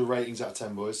do the ratings out of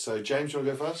 10, boys. So James, you want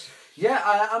to go first?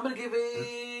 Yeah, I'm gonna give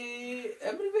it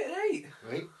an 8.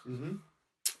 8. Mm-hmm.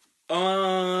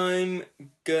 I'm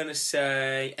gonna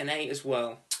say an 8 as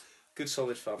well. Good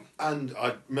solid fun. And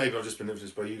maybe I've just been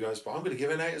influenced by you guys, but I'm going to give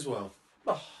it an 8 as well.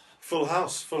 Oh. Full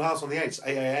house on the 8s.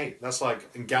 8. That's like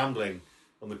in gambling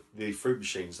on the fruit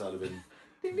machines. That would have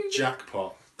been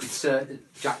jackpot. It's a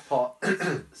jackpot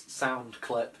sound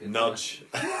clip. Nudge.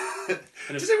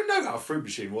 Does anyone know how a fruit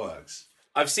machine works?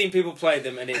 I've seen people play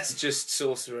them and it's just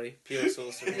sorcery. Pure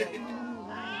sorcery.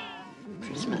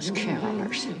 Christmas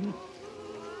carolers.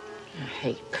 I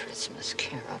hate Christmas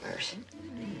carolers.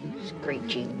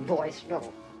 Screechy voiced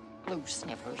little blue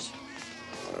sniffers.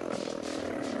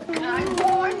 I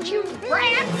warned you,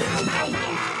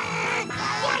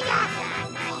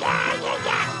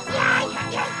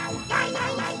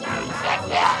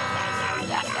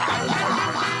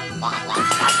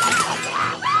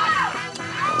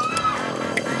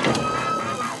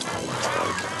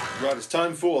 Right, it's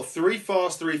time for 3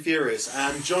 Fast, 3 Furious,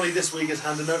 and Johnny this week is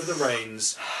handing over the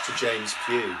reins to James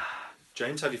Pugh.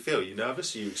 James, how do you feel? Are you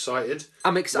nervous? Are you excited?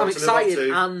 I'm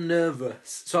excited and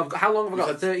nervous. So how long have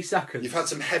I got? 30 seconds. You've had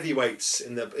some heavyweights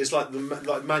in the. It's like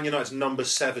like Man United's number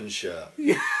 7 shirt.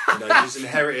 Yeah. He's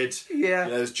inherited. Yeah.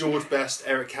 There's George Best,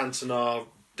 Eric Cantona,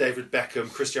 David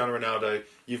Beckham, Cristiano Ronaldo.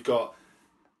 You've got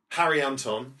Harry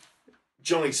Anton,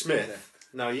 Johnny Smith.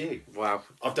 Now you. Wow.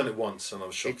 I've done it once and I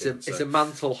was shocked. It's a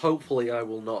mantle. Hopefully, I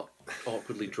will not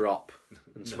awkwardly drop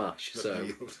and smash. So.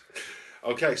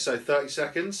 Okay, so 30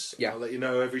 seconds. Yeah. I'll let you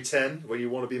know every 10 when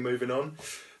you want to be moving on.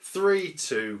 3,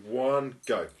 2, 1,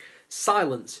 go.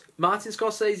 Silence. Martin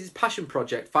Scorsese's passion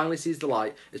project finally sees the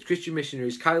light as Christian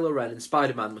missionaries Kylo Ren and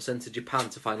Spider-Man were sent to Japan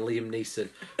to find Liam Neeson.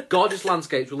 Gorgeous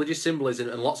landscapes, religious symbolism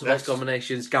and lots of Oscar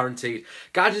nominations guaranteed.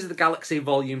 Guardians of the Galaxy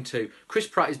Volume 2. Chris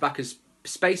Pratt is back as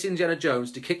Space Indiana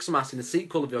Jones to kick some ass in the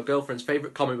sequel of your girlfriend's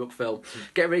favourite comic book film.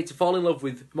 Get ready to fall in love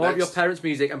with more of your parents'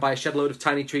 music and buy a shed load of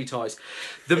tiny tree toys.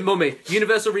 The Mummy.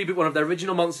 Universal reboot one of their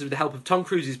original monsters with the help of Tom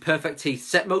Cruise's perfect teeth.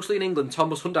 Set mostly in England, Tom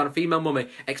must hunt down a female mummy.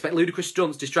 Expect ludicrous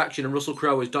stunts, distraction and Russell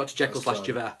Crowe as Dr. Jekyll /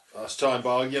 Javert. That's time,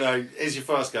 but here's your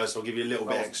first go, so I'll give you a little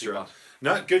bit extra.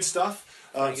 No, good stuff.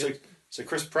 So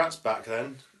Chris Pratt's back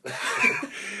then.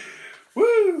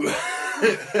 Woo!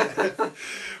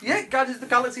 Yeah, Guardians of the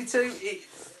Galaxy 2.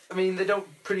 They don't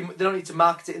need to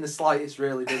market it in the slightest,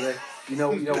 really, do they? You know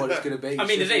what it's going to be. I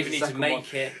mean, they don't even need to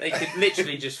make it. They could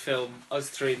literally just film us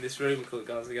three in this room and call it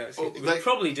Guardians of the Galaxy. We'd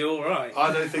probably do all right.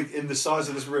 I don't think, in the size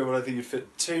of this room, I don't think you'd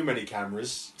fit too many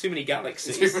cameras. Too many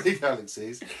galaxies.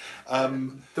 The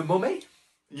Mummy?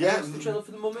 Yeah. The trailer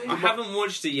for The Mummy? I haven't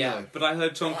watched it yet, but I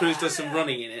heard Tom Cruise does some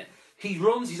running in it. He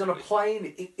runs, he's on a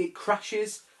plane, it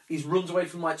crashes, he runs away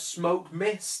from smoke,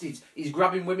 mist, he's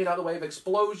grabbing women out of the way of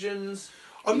explosions.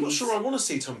 I'm not sure I want to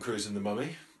see Tom Cruise in The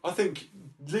Mummy. I think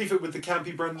leave it with the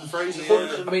campy Brendan Fraser.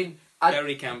 Very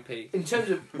campy. In terms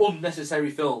of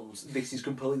unnecessary films, this is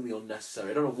completely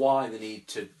unnecessary. I don't know why they need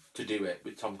to do it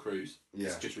with Tom Cruise. Yeah.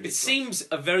 It's just It ridiculous. seems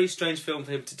a very strange film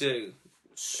for him to do.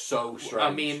 So strange.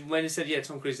 I mean, when he said,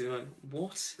 Tom Cruise, I went,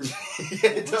 what?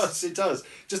 Yeah, it does.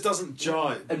 Just doesn't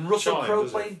jive. And Russell Crowe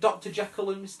playing Dr.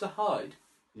 Jekyll and Mr. Hyde.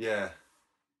 Yeah.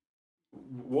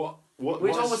 What?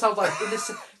 Which almost sounds like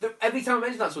every time I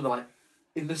mention that, they're like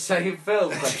in the same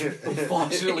film.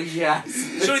 Unfortunately, yes.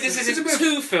 Surely this isn't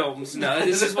two films. No,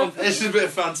 this is one. There's a bit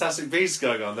of Fantastic Beasts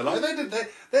going on. They're like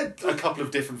they're a couple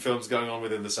of different films going on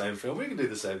within the same film. We can do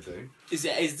the same thing. Is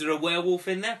there a werewolf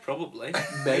in there? Probably.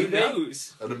 Maybe. Who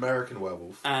knows? An American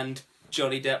werewolf. And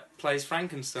Johnny Depp plays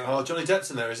Frankenstein. Oh, Johnny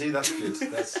Depp's in there, is he? That's good.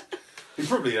 He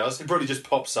probably does. He probably just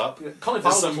pops up. Yeah. Colin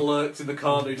Farrell lurks in the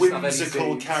corner.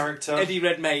 Whimsical character. Eddie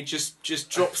Redmayne just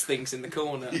drops things in the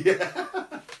corner. Yeah.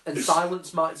 And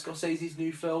Silence, Martin Scorsese's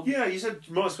new film. Yeah, you said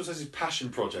Martin Scorsese's passion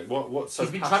project. What's so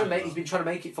he's been trying to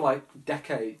make it for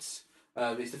decades.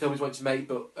 It's the film he's wanted to make,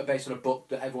 but based on a book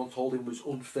that everyone told him was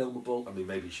unfilmable. I mean,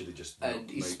 maybe he should have just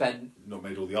not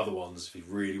made all the other ones if he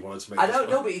really wanted to make. I don't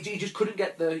know, but he just couldn't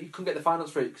get the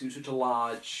finance for it because it was such a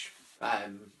large.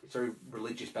 It's very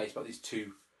religious based about these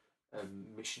two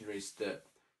missionaries that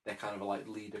they're kind of like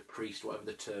leader priest, whatever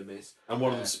the term is. And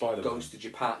one of them Spider-Man. Goes to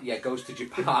Japan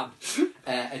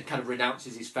and kind of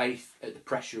renounces his faith at the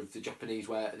pressure of the Japanese,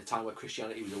 where at the time where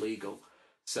Christianity was illegal.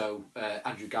 So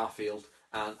Andrew Garfield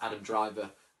and Adam Driver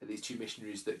are these two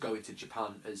missionaries that go into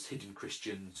Japan as hidden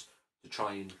Christians to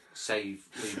try and save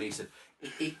Liam Neeson. I'm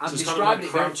so it's describing kind of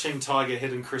like Crouching Tiger,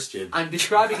 Hidden Christian. I'm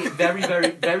describing it very, very,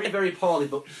 very, very poorly,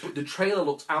 but the trailer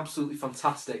looks absolutely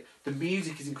fantastic. The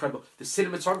music is incredible. The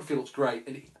cinematography looks great,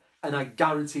 and I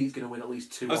guarantee it's going to win at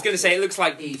least 2 Oscars. I was going to say, it looks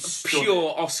like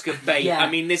pure Oscar bait. Yeah. I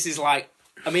mean, this is I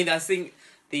think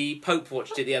the Pope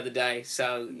watched it the other day,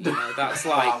 so, that's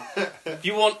like, if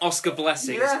you want Oscar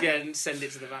blessings, go and send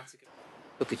it to the Vatican.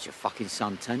 Look at your fucking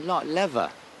suntan, like leather.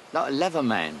 Like a leather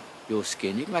man. Your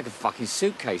skin, you can make a fucking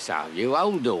suitcase out of you,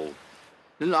 old all.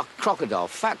 You look like a crocodile,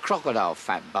 fat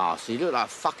bastard. You look like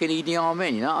fucking Idi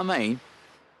Amin, you know what I mean?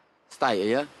 State of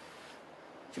you.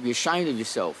 Should be ashamed of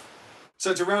yourself.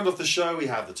 So to round off the show, we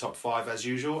have the top 5 as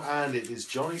usual, and it is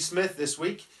Johnny Smith this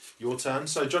week. Your turn.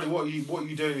 So Johnny, what are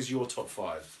you doing as your top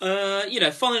 5?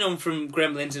 Following on from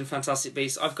Gremlins and Fantastic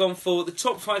Beasts, I've gone for the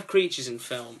top 5 creatures in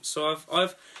film. So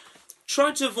I've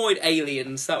tried to avoid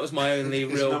aliens. That was my only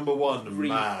real number 1,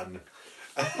 man.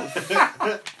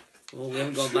 Well, we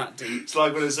haven't gone that deep. It's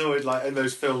like when it's always like in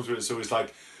those films where it's always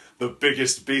like the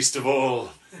biggest beast of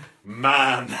all,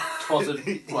 man.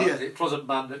 It wasn't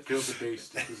man that killed the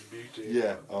beast. It was beauty.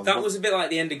 Yeah. That was a bit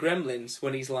like the end of Gremlins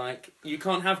when he's like, "You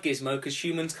can't have Gizmo because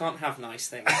humans can't have nice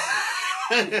things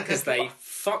because they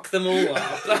fuck them all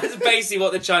up." That's basically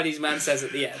what the Chinese man says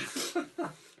at the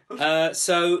end.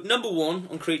 So number 1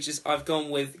 on creatures, I've gone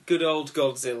with good old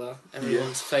Godzilla,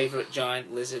 everyone's favourite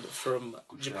giant lizard from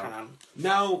Japan.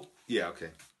 Now, yeah, okay.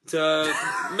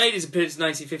 Made his appearance in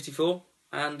 1954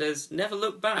 and has never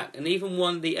looked back, and even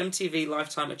won the MTV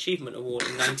Lifetime Achievement Award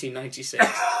in 1996.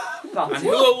 And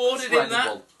who awarded him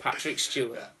that? Patrick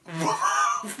Stewart.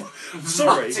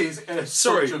 Sorry,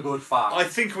 Such a good fact. I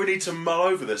think we need to mull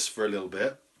over this for a little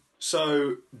bit.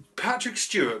 So, Patrick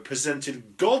Stewart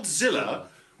presented Godzilla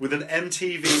with an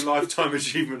MTV Lifetime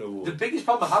Achievement Award. The biggest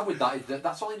problem I had with that is that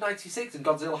that's only 96 and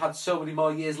Godzilla had so many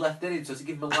more years left in him, so to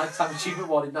give him a Lifetime Achievement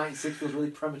Award in 96 feels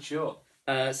really premature.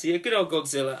 Good old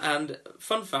Godzilla. And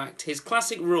fun fact, his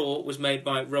classic roar was made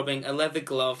by rubbing a leather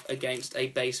glove against a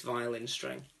bass violin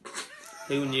string.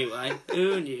 Who knew, eh?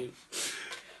 Who knew?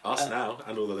 Us now,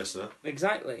 and all the listener.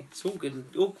 Exactly. It's all good,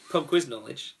 all pub quiz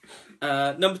knowledge.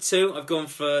 Number 2, I've gone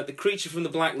for The Creature from the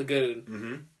Black Lagoon.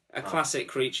 Mm-hmm. A classic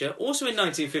creature. Also in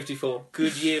 1954.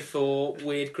 Good year for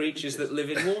weird creatures that live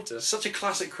in water. Such a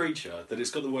classic creature that it's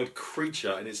got the word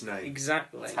creature in its name.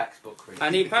 Exactly. Textbook creature.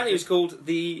 And apparently was called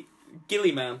the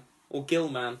Gilly Man, or Gill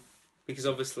Man, because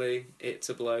obviously it's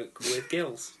a bloke with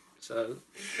gills. So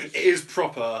it is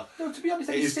proper. No, to be honest,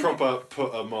 it is proper.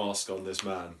 Put a mask on this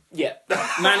man. Yeah,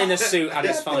 man in a suit at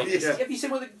his finest. Have you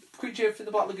seen what the creature from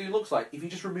the Black Lagoon looks like? If you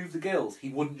just remove the gills, he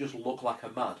wouldn't just look like a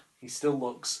man. He still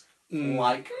looks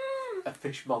like a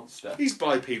fish monster. He's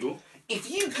bipedal. If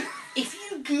you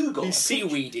Google, he's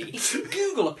seaweedy. If you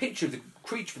Google a picture of the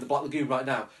creature from the Black Lagoon right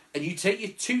now, and you take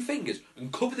your 2 fingers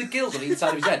and cover the gills on the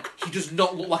inside of his head, he does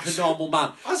not look like a normal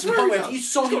man. I swear he does. You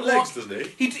saw He's him got legs, doesn't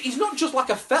he? He's not just like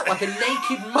like a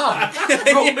naked man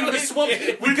roaming the swamp.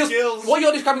 Because gills. What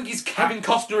you're describing is Kevin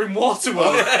Costner in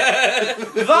Waterworld.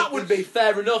 That would be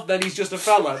fair enough. Then he's just a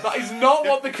fella. That is not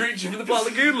what the creature from the Black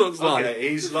Lagoon looks like. Okay,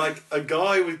 he's like a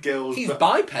guy with gills. He's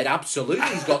biped, absolutely.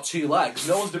 He's got 2 legs.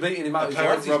 No one's debating him out. A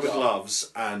pair of rubber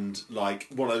gloves and like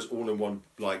one of those all-in-one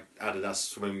like Adidas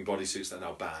swimming bodysuits that are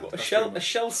now banned. What, a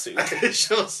shell suit. A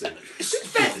shell suit.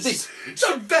 Bez.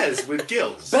 So Bez with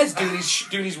gills. Bez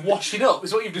doing his washing up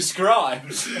is what you've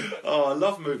described. Oh, I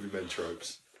love movie men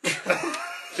tropes.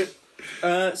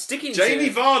 Sticking Jamie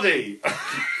to Vardy.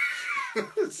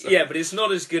 Yeah, but it's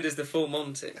not as good as the Full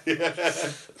Monty.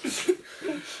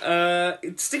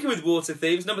 Sticking with water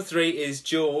themes, number 3 is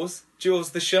Jaws.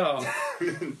 Jaws the shark.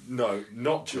 No,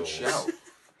 not Jaws.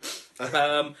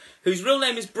 Whose real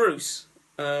name is Bruce.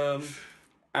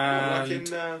 And like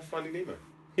in Finding Nemo.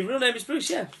 His real name is Bruce,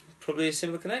 yeah. Probably a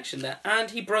similar connection there.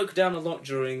 And he broke down a lot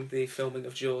during the filming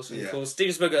of Jaws. And of course,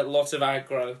 Steven Spielberg got a lot of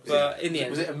aggro, but in the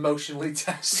end... Was it emotionally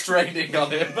straining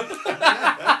on him?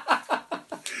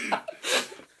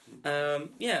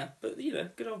 But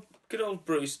good old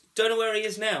Bruce. Don't know where he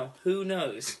is now. Who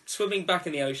knows? Swimming back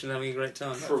in the ocean, having a great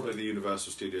time. Probably the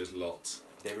Universal Studios lot.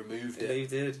 They removed it. They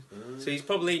did. So he's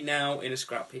probably now in a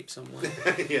scrap heap somewhere.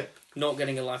 Yeah. Not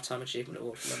getting a Lifetime Achievement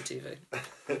Award from MTV.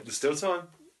 There's still time.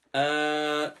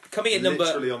 Coming at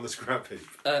literally on the scrap heap.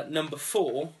 Number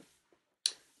 4.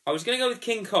 I was going to go with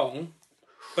King Kong,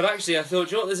 but actually I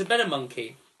thought, you know what, there's a better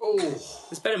monkey. Oh,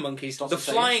 there's better monkeys. The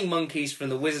flying monkeys from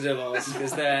The Wizard of Oz,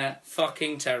 because they're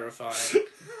fucking terrifying.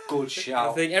 Good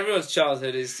shout. I think everyone's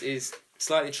childhood is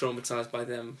slightly traumatised by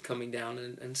them coming down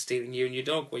and stealing you and your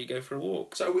dog while you go for a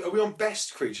walk. So are we on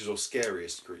best creatures or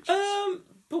scariest creatures?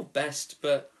 Both best,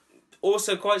 but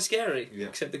also quite scary. Yeah.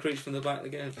 Except the creature from the Black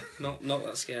Lagoon. Not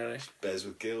that scary. Bears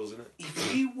with gills, isn't it?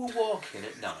 If you were walking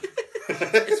at night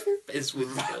It's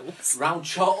with gills. round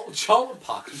Charlton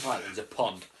Park in Ireland's a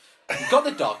pond. You've got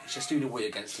the dog, it's just doing a wee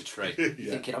against a tree.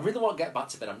 You're thinking, I really want to get back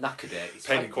to bed, I'm knackered here. It's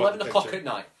Painting like quite 11 the o'clock picture. at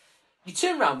night. You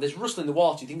turn around, there's rustling in the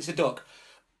water, you think it's a duck.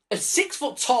 A 6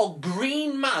 foot tall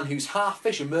green man who's half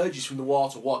fish emerges from the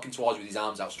water walking towards you with his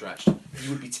arms outstretched. You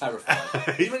would be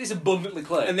terrified. Even it's abundantly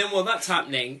clear. And then while that's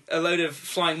happening, a load of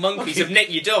flying monkeys have nicked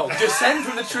your dog. Descend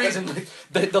from the trees and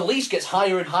the leash gets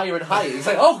higher and higher and higher. It's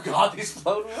like, oh god, he's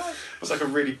flown away. It's like a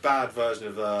really bad version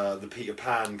of the Peter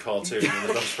Pan cartoon when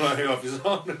the dog's flying off. He's like,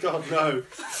 oh god, no.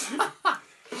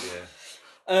 Yeah.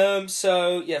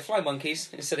 So yeah, flying monkeys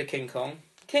instead of King Kong.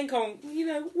 King Kong,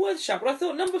 worth a shout. But I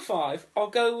thought number 5, I'll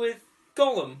go with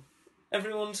Gollum,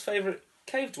 everyone's favourite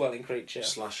cave dwelling creature. /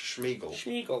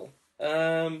 Schmeagol.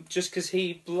 Just because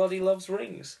he bloody loves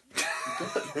rings.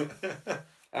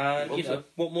 And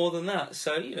what more than that?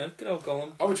 So good old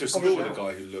Gollum. I went to a school with a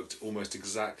guy who looked almost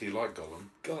exactly like Gollum.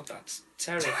 God, that's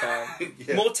terrifying.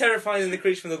 Yeah. More terrifying than the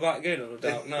creature from the Black Lagoon on a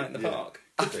dark night in the park.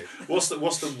 What's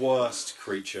the worst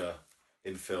creature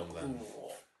in film then?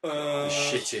 The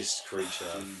shittest creature.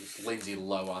 Lindsay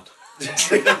Lohan.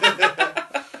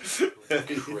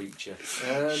 Creature.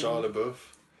 Shia LaBeouf.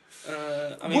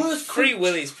 Free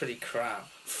Willy's pretty crap.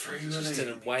 Free Just in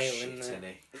a whale, isn't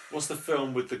it? What's the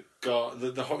film with the guy,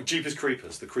 the Jeepers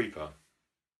Creepers, the Creeper?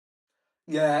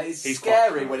 Yeah, it's He's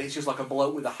scary when it's just like a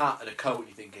bloke with a hat and a coat and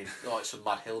you're thinking, oh, it's some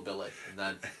mad hillbilly. And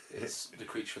then it's the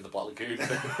creature from the Black Lagoon.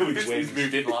 With wings. He's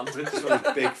moved inland.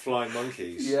 With big flying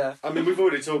monkeys. Yeah. I mean, we've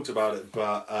already talked about it,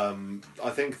 but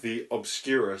I think the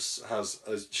Obscurus has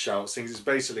a shout. It's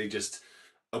basically just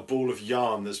a ball of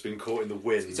yarn that's been caught in the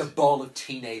wind. It's a ball of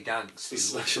teenage angst.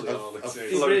 It's literally all it is.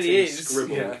 It really is.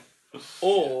 Scribble. Yeah.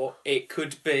 Or it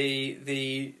could be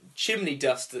the chimney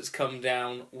dust that's come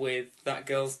down with that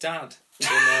girl's dad in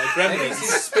Maybe it's Gremlins.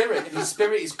 his spirit, and his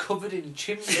spirit is covered in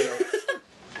chimney.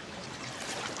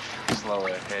 Slow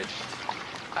ahead.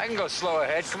 I can go slow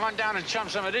ahead. Come on down and chump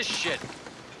some of this shit.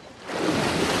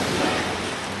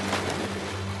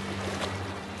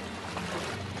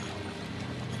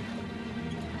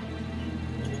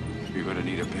 You're gonna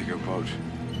need a bigger boat.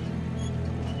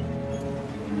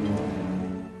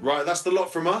 Right, that's the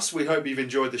lot from us. We hope you've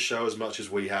enjoyed the show as much as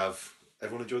we have.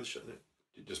 Everyone enjoyed the show?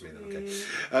 Just me then,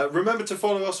 okay. Remember to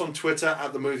follow us on Twitter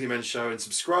at The Movie Men Show and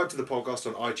subscribe to the podcast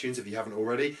on iTunes if you haven't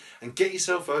already. And get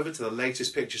yourself over to the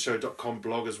latestpictureshow.com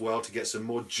blog as well to get some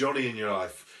more Johnny in your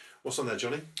life. What's on there,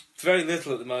 Johnny? Very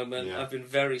little at the moment. Yeah. I've been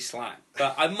very slack.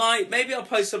 But maybe I'll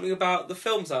post something about the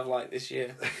films I've liked this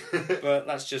year. But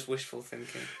that's just wishful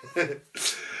thinking.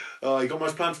 You got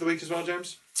much planned for the week as well,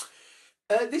 James?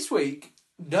 This week,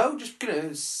 no, just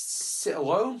gonna sit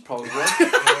alone, probably.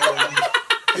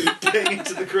 Getting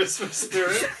into the Christmas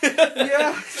spirit.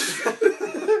 Yeah.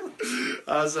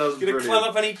 That sounds Gonna brilliant. climb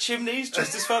up any chimneys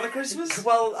just as Father Christmas?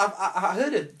 Well, I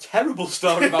heard a terrible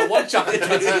story about one chap that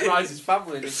tried to surprise his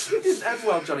family and it didn't end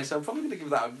well, Johnny, so I'm probably going to give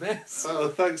that a miss. Well,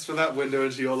 thanks for that window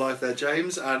into your life there,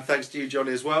 James, and thanks to you,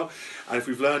 Johnny, as well. And if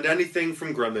we've learned anything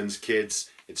from Gremlins, kids,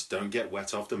 it's don't get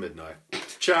wet after midnight.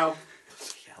 Ciao.